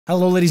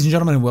Hello ladies and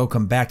gentlemen, and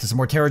welcome back to some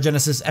more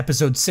TerraGenesis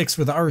episode 6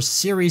 with our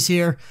series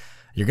here.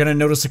 You're going to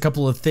notice a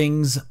couple of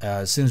things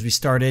as soon as we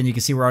start in. You can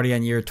see we're already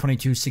on year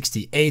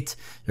 2268.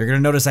 You're going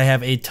to notice I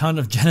have a ton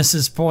of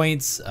Genesis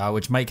points,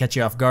 which might catch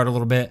you off guard a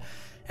little bit.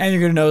 And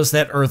you're going to notice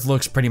that Earth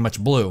looks pretty much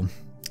blue.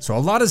 So a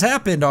lot has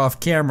happened off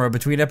camera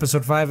between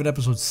episode 5 and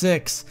episode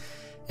 6.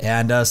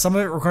 And some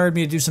of it required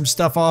me to do some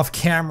stuff off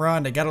camera,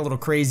 and it got a little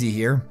crazy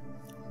here.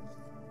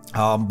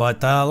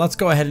 But let's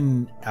go ahead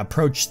and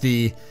approach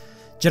the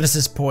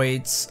Genesis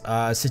points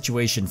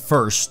situation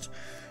first.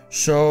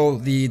 So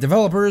the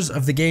developers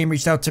of the game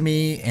reached out to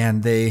me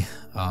and they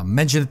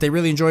mentioned that they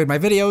really enjoyed my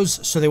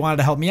videos, so they wanted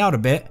to help me out a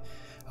bit.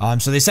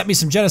 So they sent me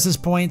some Genesis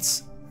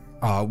points,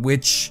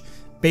 which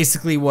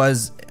basically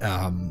was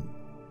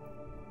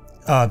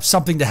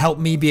something to help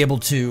me be able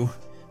to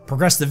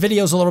progress the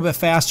videos a little bit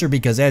faster,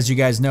 because as you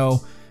guys know,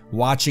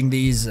 watching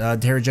these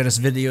TerraGenesis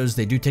videos,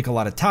 they do take a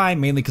lot of time,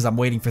 mainly because I'm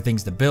waiting for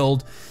things to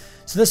build.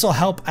 So this will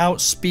help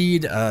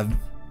outspeed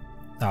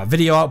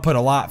video output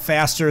a lot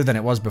faster than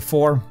it was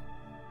before.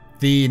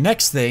 The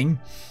next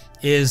thing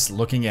is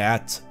looking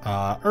at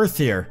Earth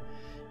here.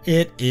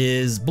 It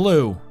is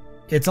blue.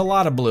 It's a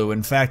lot of blue.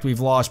 In fact, we've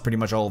lost pretty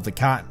much all of the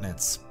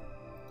continents.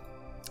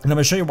 And I'm going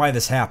to show you why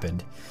this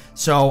happened.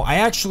 So I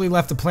actually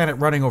left the planet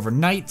running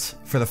overnight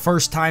for the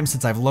first time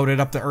since I've loaded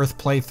up the Earth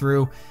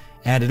playthrough,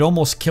 and it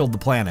almost killed the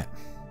planet.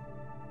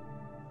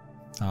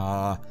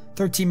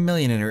 13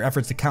 million in her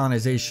efforts to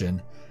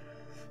colonization.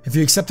 If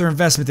you accept their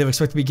investment, they will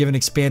expect to be given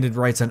expanded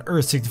rights on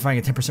Earth, signifying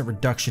a 10%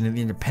 reduction in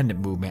the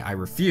independent movement. I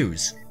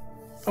refuse.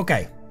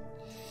 Okay.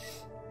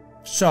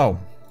 So,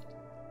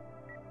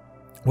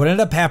 what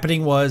ended up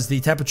happening was the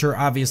temperature,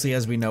 obviously,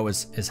 as we know,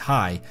 is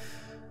high.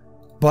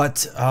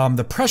 But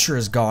the pressure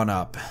has gone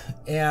up.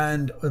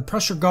 And with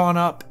pressure gone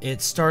up,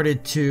 it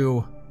started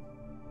to,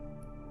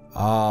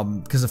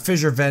 because of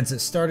fissure vents, it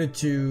started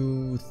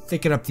to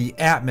thicken up the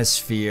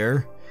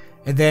atmosphere.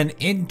 And then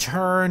in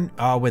turn,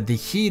 with the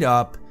heat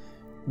up,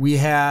 we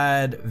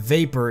had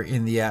vapor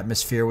in the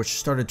atmosphere, which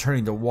started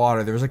turning to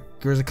water. There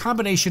was a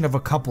combination of a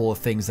couple of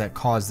things that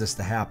caused this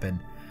to happen.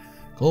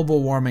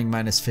 Global warming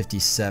minus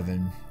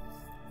 57.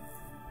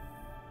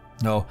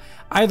 No,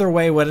 either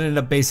way, what ended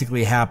up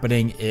basically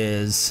happening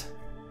is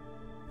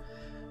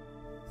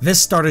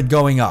this started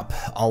going up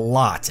a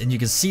lot, and you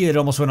can see it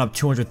almost went up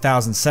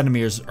 200,000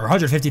 centimeters or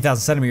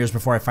 150,000 centimeters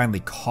before I finally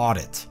caught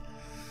it.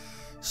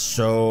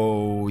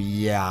 So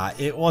yeah,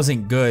 it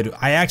wasn't good.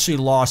 I actually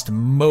lost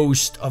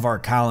most of our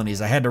colonies.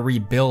 I had to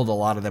rebuild a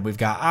lot of them. We've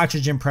got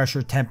oxygen,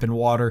 pressure, temp, and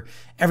water.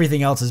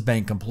 Everything else has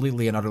been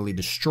completely and utterly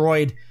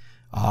destroyed.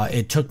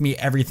 It took me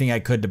everything I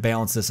could to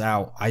balance this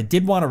out. I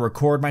did want to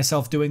record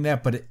myself doing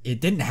that, but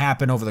it didn't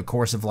happen over the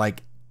course of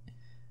like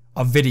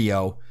a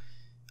video.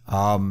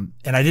 And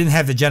I didn't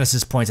have the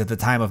Genesis points at the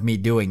time of me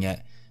doing it.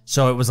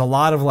 So it was a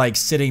lot of like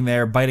sitting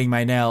there, biting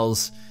my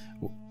nails,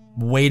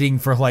 waiting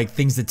for like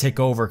things to tick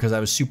over, because I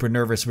was super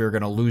nervous we were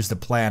going to lose the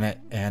planet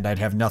and I'd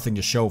have nothing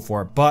to show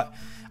for it. But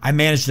I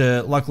managed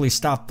to luckily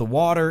stop the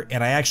water,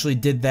 and I actually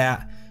did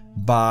that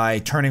by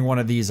turning one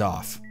of these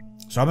off.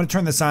 So I'm going to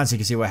turn this on so you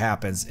can see what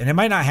happens. And it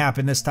might not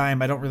happen this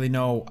time. I don't really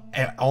know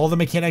all the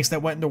mechanics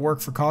that went into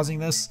work for causing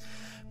this.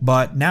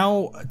 But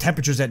now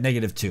temperature's at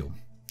 -2.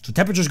 So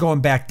temperature's going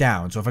back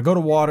down. So if I go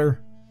to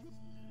water,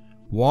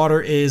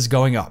 water is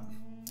going up.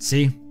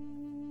 See?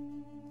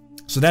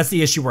 So that's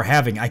the issue we're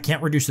having. I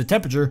can't reduce the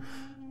temperature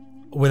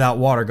without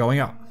water going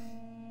up.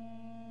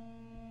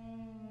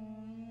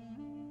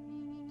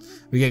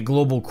 We get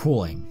global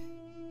cooling,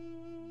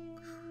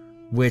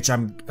 which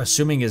I'm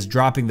assuming is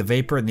dropping the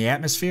vapor in the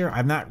atmosphere.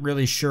 I'm not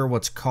really sure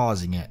what's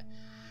causing it.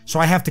 So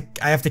I have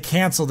to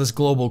cancel this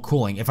global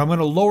cooling. If I'm going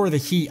to lower the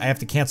heat, I have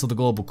to cancel the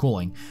global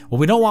cooling. Well,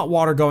 we don't want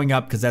water going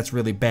up because that's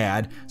really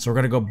bad. So we're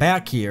going to go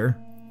back here,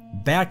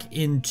 back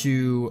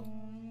into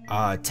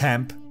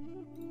temp.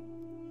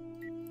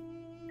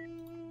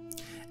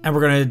 And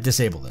we're going to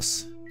disable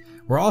this.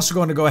 We're also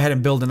going to go ahead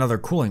and build another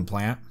cooling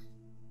plant.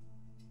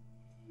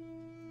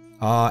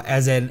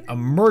 As an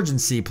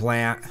emergency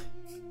plant,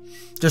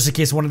 just in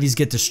case one of these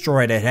get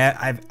destroyed.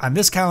 On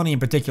this colony in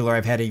particular,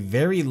 I've had a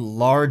very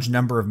large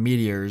number of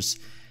meteors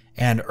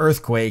and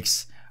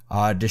earthquakes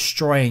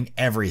destroying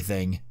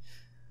everything.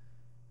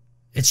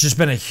 It's just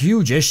been a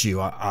huge issue.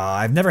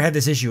 I've never had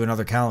this issue in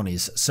other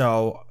colonies,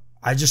 so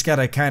I just got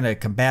to kind of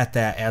combat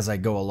that as I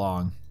go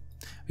along.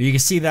 You can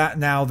see that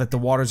now that the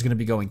water is going to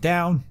be going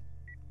down.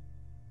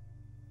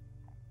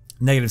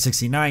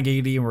 -69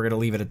 giggity, and we're going to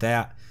leave it at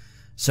that.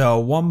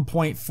 So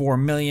 1.4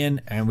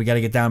 million, and we got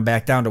to get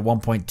back down to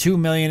 1.2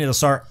 million. It'll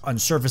start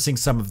unsurfacing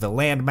some of the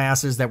land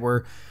masses that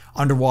were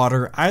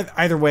underwater.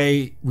 Either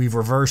way, we've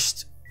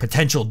reversed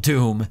potential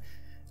doom.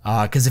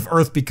 Because if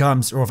Earth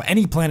becomes, or if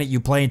any planet you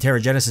play in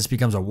TerraGenesis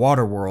becomes a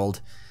water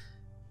world,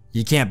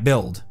 you can't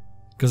build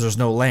because there's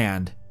no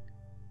land.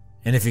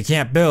 And if you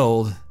can't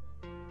build,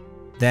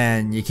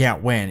 then you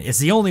can't win. It's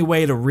the only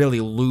way to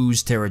really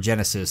lose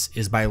TerraGenesis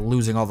is by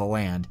losing all the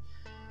land.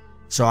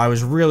 So I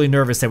was really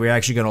nervous that we were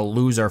actually going to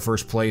lose our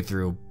first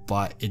playthrough,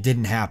 but it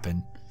didn't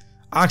happen.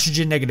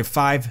 Oxygen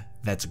 -5,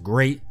 that's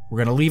great. We're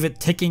going to leave it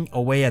ticking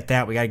away at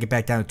that. We got to get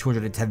back down to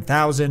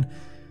 210,000.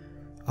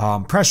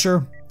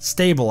 Pressure,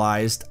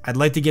 stabilized. I'd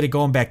like to get it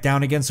going back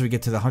down again so we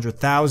get to the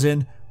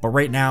 100,000. But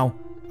right now,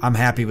 I'm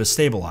happy with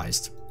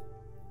stabilized.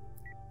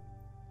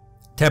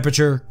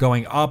 Temperature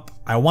going up.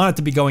 I want it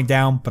to be going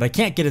down, but I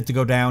can't get it to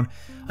go down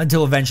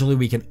until eventually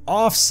we can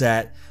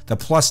offset the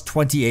plus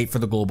 28 for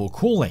the global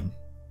cooling.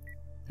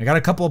 I got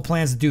a couple of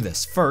plans to do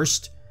this.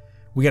 First,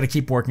 we got to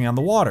keep working on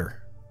the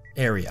water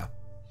area.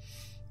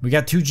 We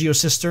got 2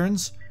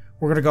 geocisterns.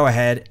 We're going to go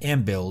ahead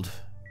and build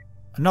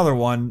another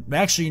one.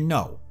 Actually,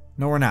 no.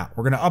 No, we're not.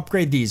 We're going to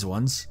upgrade these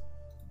ones.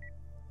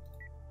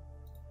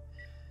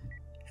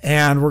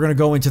 And we're going to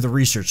go into the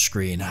research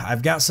screen.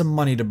 I've got some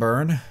money to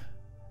burn.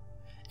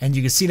 And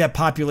you can see that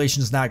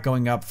population is not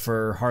going up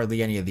for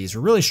hardly any of these.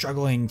 We're really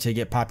struggling to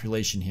get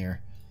population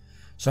here.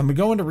 So I'm going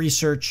to go into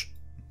research.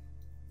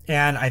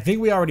 And I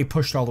think we already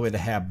pushed all the way to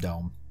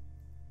habdome.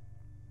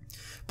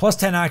 Plus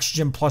 10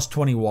 oxygen, plus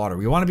 20 water.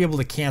 We want to be able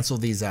to cancel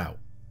these out.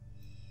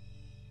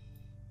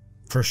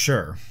 For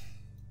sure.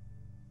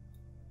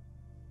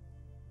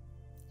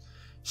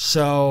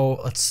 So,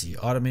 let's see.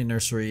 Automate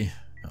nursery.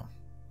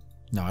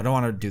 No, I don't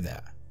want to do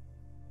that.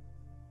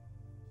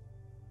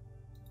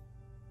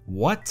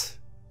 What?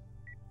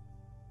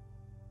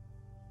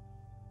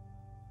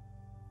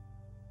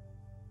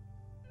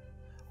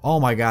 Oh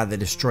my god, they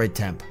destroyed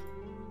temp.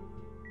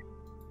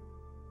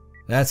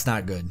 That's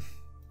not good.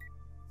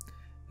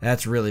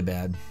 That's really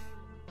bad.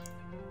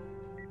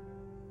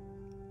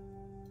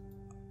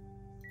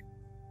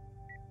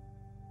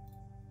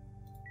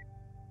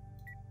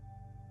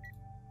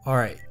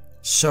 Alright,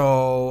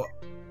 so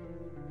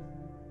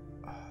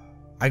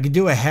I could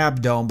do a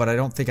habdome, but I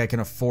don't think I can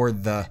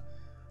afford the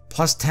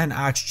plus 10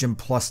 oxygen,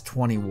 plus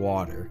 20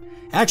 water.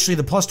 Actually,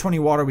 the plus 20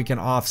 water we can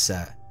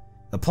offset.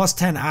 The plus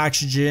 10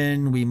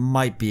 oxygen we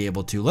might be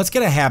able to. Let's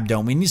get a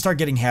habdome. We need to start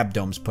getting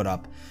habdomes put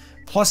up.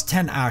 Plus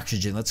 10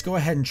 oxygen. Let's go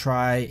ahead and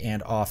try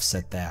and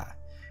offset that.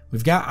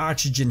 We've got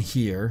oxygen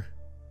here.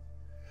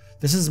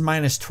 This is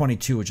minus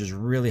 22, which has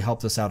really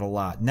helped us out a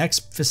lot.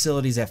 Next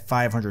facility's at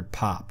 500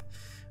 pop.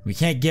 We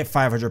can't get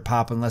 500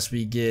 pop unless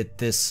we get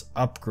this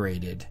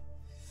upgraded.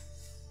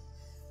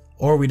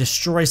 Or we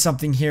destroy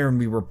something here and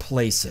we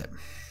replace it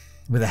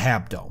with a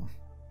habdome.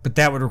 But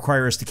that would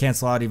require us to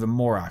cancel out even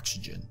more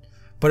oxygen.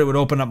 But it would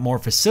open up more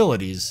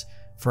facilities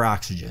for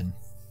oxygen.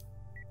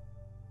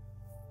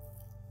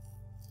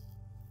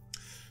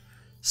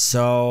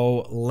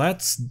 So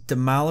let's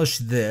demolish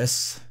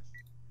this.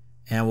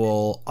 And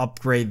we'll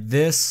upgrade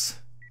this.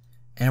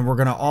 And we're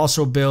going to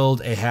also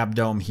build a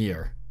habdome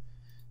here.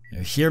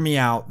 Now, hear me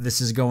out.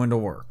 This is going to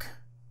work.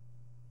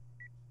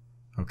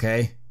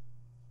 Okay?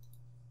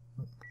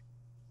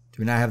 Do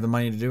we not have the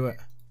money to do it?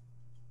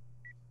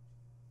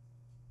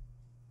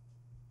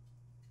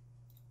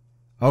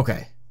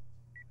 Okay.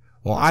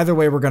 Well, either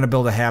way, we're going to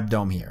build a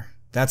habdome here.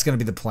 That's going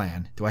to be the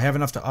plan. Do I have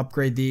enough to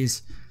upgrade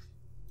these?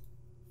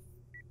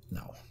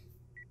 No.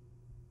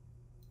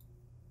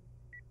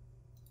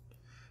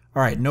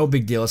 Alright, no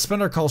big deal. Let's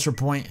spend our culture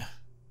point.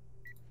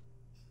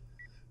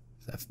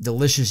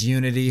 Delicious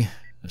unity.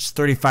 There's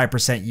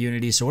 35%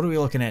 unity. So what are we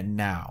looking at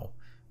now?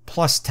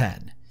 Plus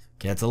 10.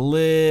 Okay, that's a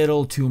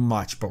little too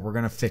much, but we're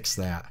going to fix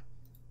that.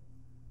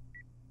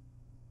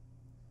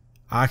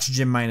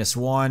 Oxygen minus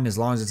 1, as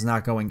long as it's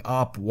not going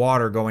up.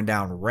 Water going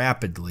down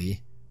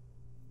rapidly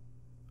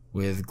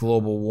with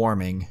global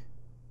warming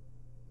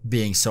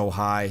being so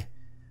high.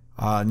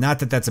 Not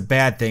that that's a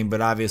bad thing, but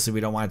obviously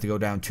we don't want it to go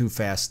down too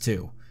fast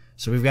too.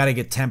 So we've got to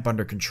get temp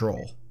under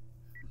control.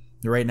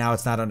 Right now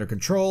it's not under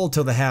control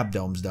until the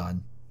habdome's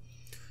done.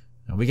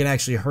 And we can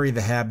actually hurry the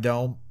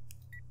habdome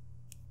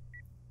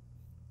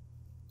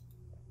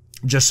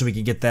just so we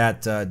can get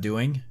that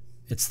doing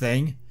its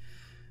thing.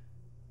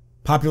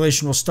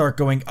 Population will start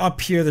going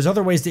up here. There's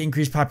other ways to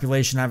increase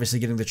population. Obviously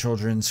getting the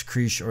children's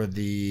creche or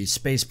the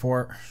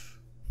spaceport.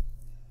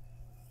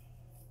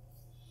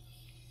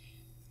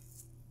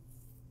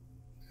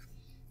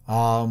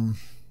 But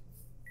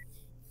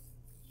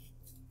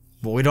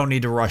we don't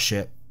need to rush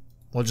it.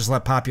 We'll just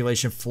let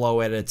population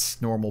flow at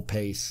its normal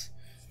pace.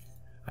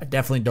 I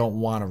definitely don't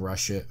want to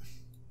rush it.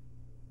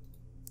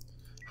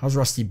 How's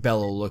Rusty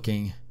Bellow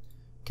looking?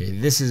 Okay,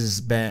 this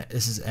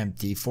is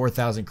empty.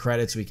 4,000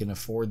 credits. We can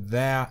afford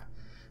that.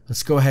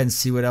 Let's go ahead and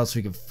see what else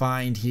we can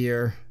find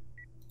here.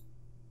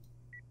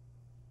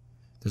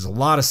 There's a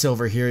lot of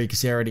silver here. You can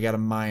see I already got a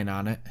mine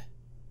on it.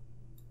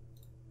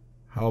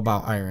 How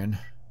about iron?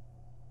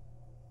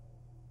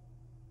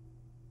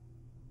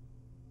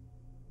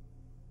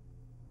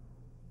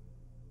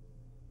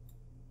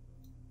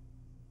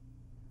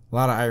 A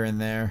lot of iron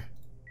there.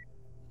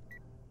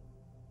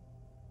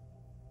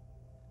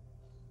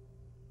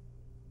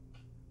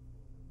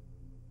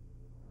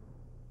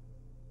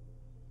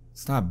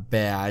 It's not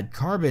bad.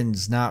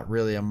 Carbon's not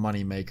really a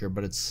money maker,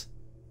 but it's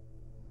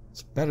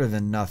better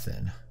than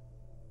nothing.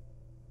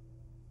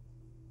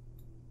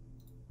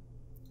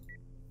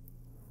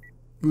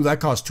 Ooh, that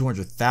costs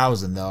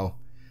 200,000 though.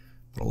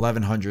 But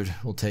 1,100,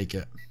 we'll take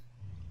it.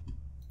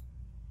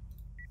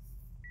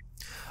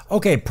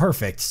 Okay,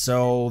 perfect.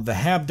 So the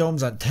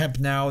habdome's on temp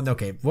now.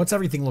 Okay, what's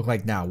everything look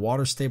like now?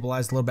 Water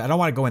stabilized a little bit. I don't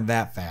want to go in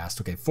that fast.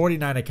 Okay,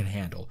 49 I can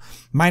handle.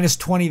 Minus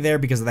 20 there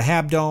because of the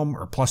habdome,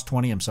 or plus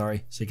 20, I'm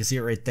sorry. So you can see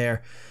it right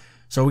there.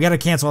 So we got to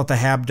cancel out the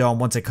habdome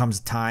once it comes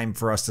time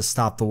for us to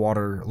stop the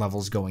water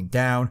levels going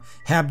down.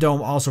 Habdome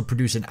also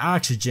producing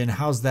oxygen.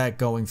 How's that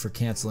going for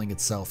canceling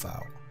itself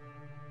out?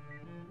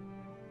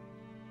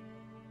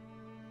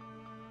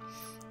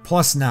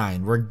 Plus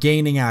 9. We're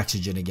gaining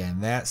oxygen again.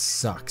 That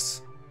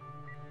sucks.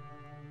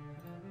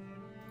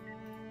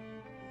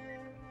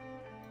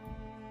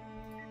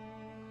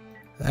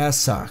 That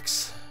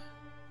sucks.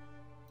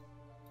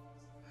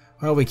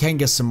 Well, we can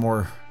get some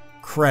more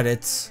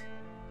credits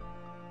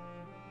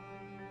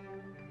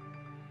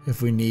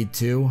if we need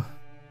to.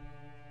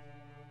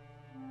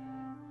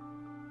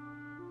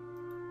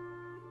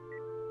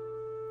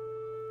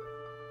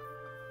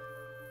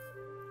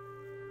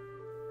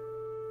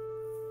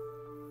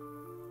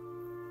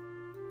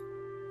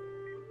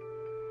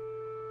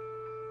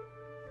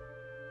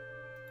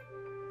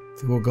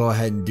 So we'll go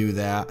ahead and do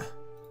that.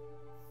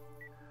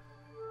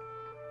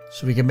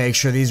 So we can make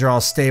sure these are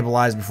all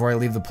stabilized before I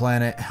leave the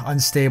planet.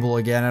 Unstable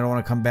again. I don't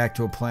want to come back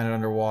to a planet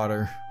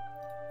underwater.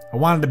 I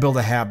wanted to build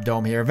a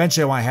habdome here.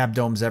 Eventually I want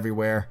habdomes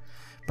everywhere.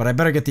 But I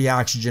better get the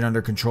oxygen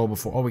under control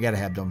before... Oh, we got a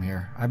habdome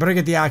here. I better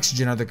get the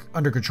oxygen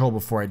under control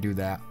before I do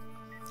that.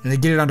 And to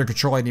get it under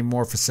control, I need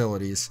more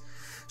facilities.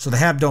 So the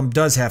habdome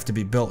does have to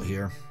be built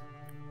here.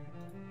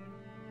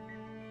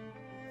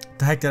 What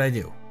the heck did I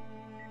do?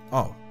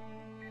 Oh.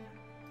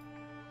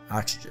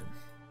 Oxygen.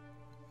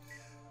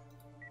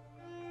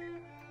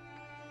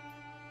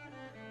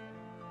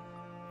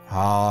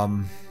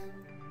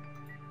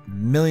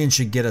 Million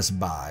should get us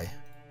by.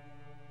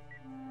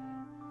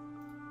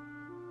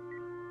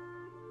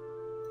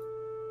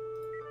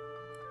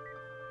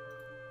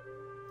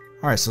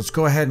 Alright, so let's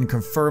go ahead and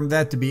confirm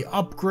that to be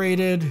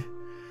upgraded.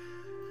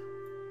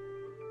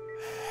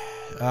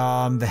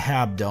 The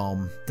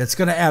habdome. That's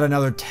going to add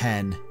another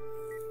 10.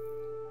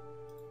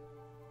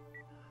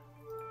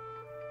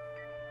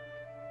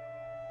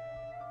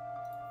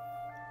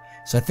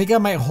 So I think I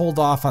might hold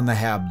off on the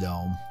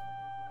habdome.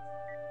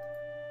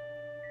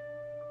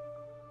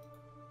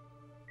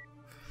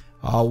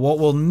 What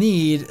we'll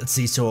need, let's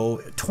see,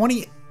 so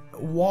 20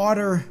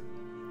 water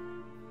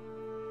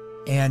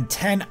and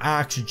 10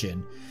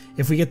 oxygen.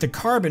 If we get the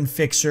carbon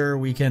fixer,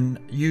 we can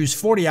use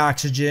 40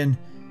 oxygen.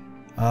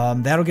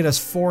 That'll get us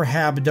 4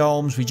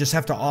 habdomes. We just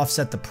have to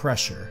offset the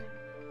pressure.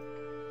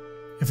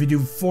 If we do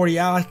 40,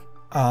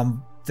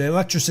 the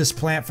electrolysis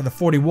plant for the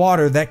 40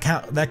 water,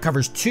 that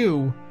covers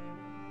 2.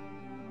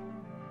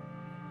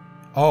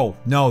 Oh,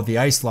 no, the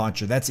ice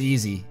launcher. That's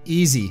easy.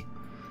 Easy.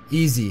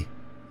 Easy.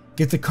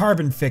 Get the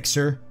carbon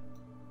fixer.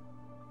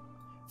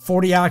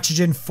 40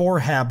 oxygen, 4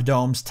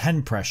 habdomes,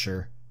 10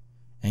 pressure.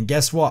 And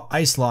guess what?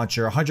 Ice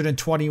launcher,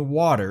 120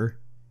 water.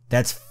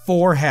 That's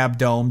 4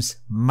 habdomes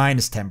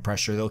minus 10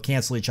 pressure. They'll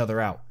cancel each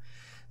other out.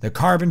 The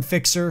carbon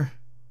fixer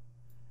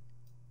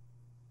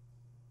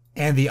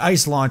and the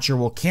ice launcher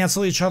will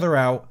cancel each other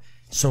out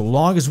so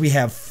long as we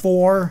have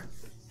 4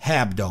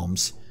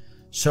 habdomes.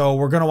 So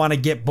we're going to want to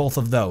get both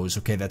of those.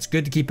 Okay, that's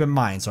good to keep in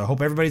mind. So I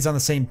hope everybody's on the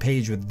same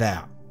page with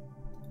that.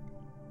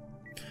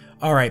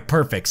 Alright,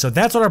 perfect. So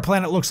that's what our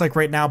planet looks like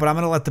right now, but I'm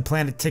going to let the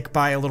planet tick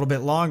by a little bit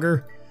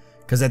longer.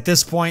 Because at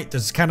this point,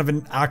 there's kind of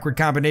an awkward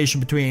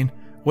combination between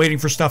waiting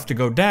for stuff to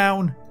go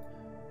down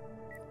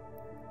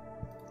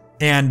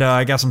and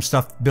I got some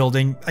stuff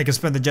building. I can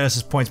spend the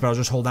Genesis points, but I'll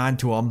just hold on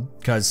to them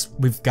because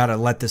we've got to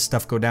let this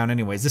stuff go down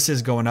anyways. This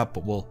is going up,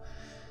 but we'll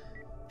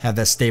have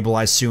that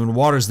stabilized soon.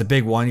 Water's the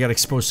big one. You got to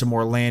expose some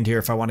more land here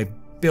if I want to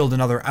build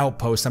another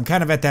outpost. I'm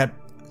kind of at that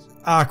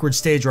awkward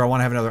stage where I want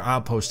to have another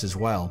outpost as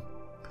well.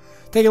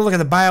 Take a look at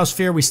the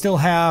biosphere. We still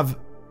have...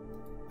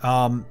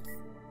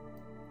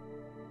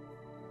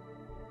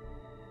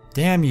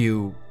 damn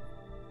you.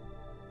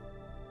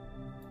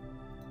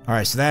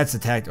 Alright, so that's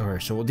attacked.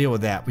 Alright, so we'll deal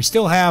with that. We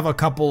still have a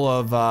couple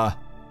of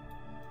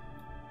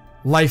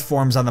life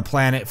forms on the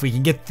planet. If we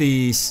can get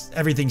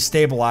everything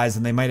stabilized,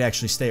 then they might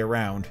actually stay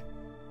around.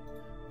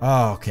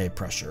 Oh, okay,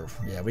 pressure.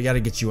 Yeah, we got to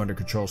get you under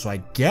control. So I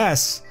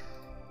guess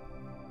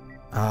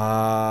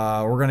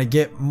we're going to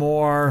get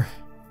more...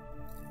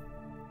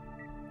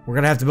 We're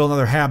going to have to build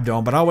another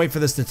habdome, but I'll wait for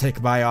this to tick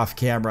by off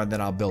camera and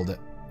then I'll build it.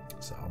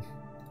 So,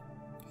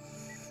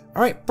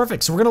 alright,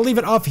 perfect. So we're going to leave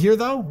it off here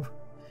though.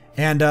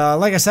 And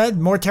like I said,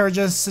 more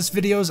TerraGenesis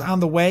videos on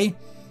the way.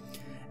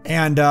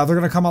 And they're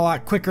going to come a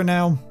lot quicker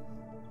now.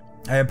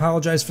 I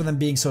apologize for them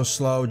being so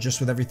slow just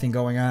with everything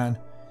going on.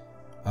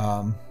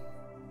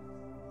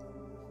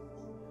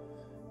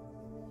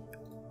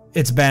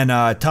 It's been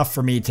tough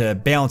for me to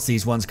balance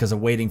these ones because of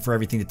waiting for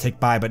everything to tick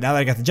by. But now that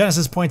I got the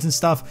Genesis points and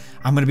stuff,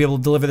 I'm going to be able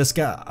to deliver this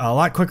a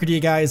lot quicker to you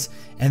guys.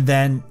 And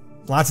then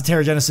lots of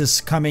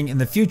TerraGenesis coming in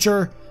the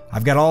future.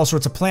 I've got all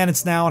sorts of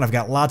planets now, and I've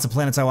got lots of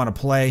planets I want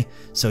to play.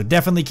 So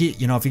definitely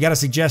keep, if you got a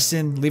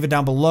suggestion, leave it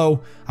down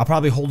below. I'll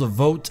probably hold a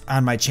vote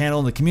on my channel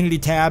in the community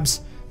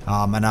tabs.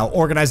 And I'll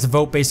organize the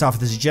vote based off of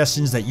the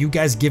suggestions that you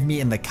guys give me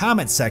in the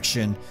comment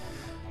section.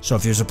 So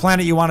if there's a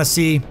planet you want to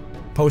see,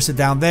 post it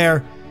down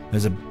there.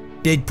 There's a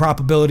big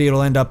probability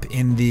it'll end up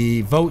in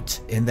the vote,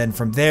 and then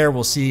from there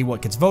we'll see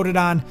what gets voted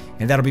on,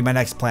 and that'll be my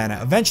next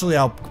planet. Eventually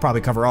I'll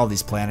probably cover all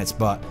these planets,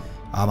 but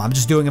I'm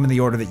just doing them in the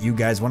order that you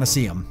guys want to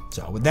see them.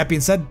 So with that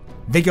being said,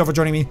 thank you all for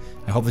joining me.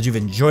 I hope that you've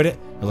enjoyed it.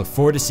 I look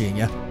forward to seeing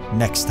you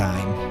next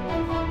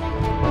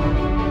time.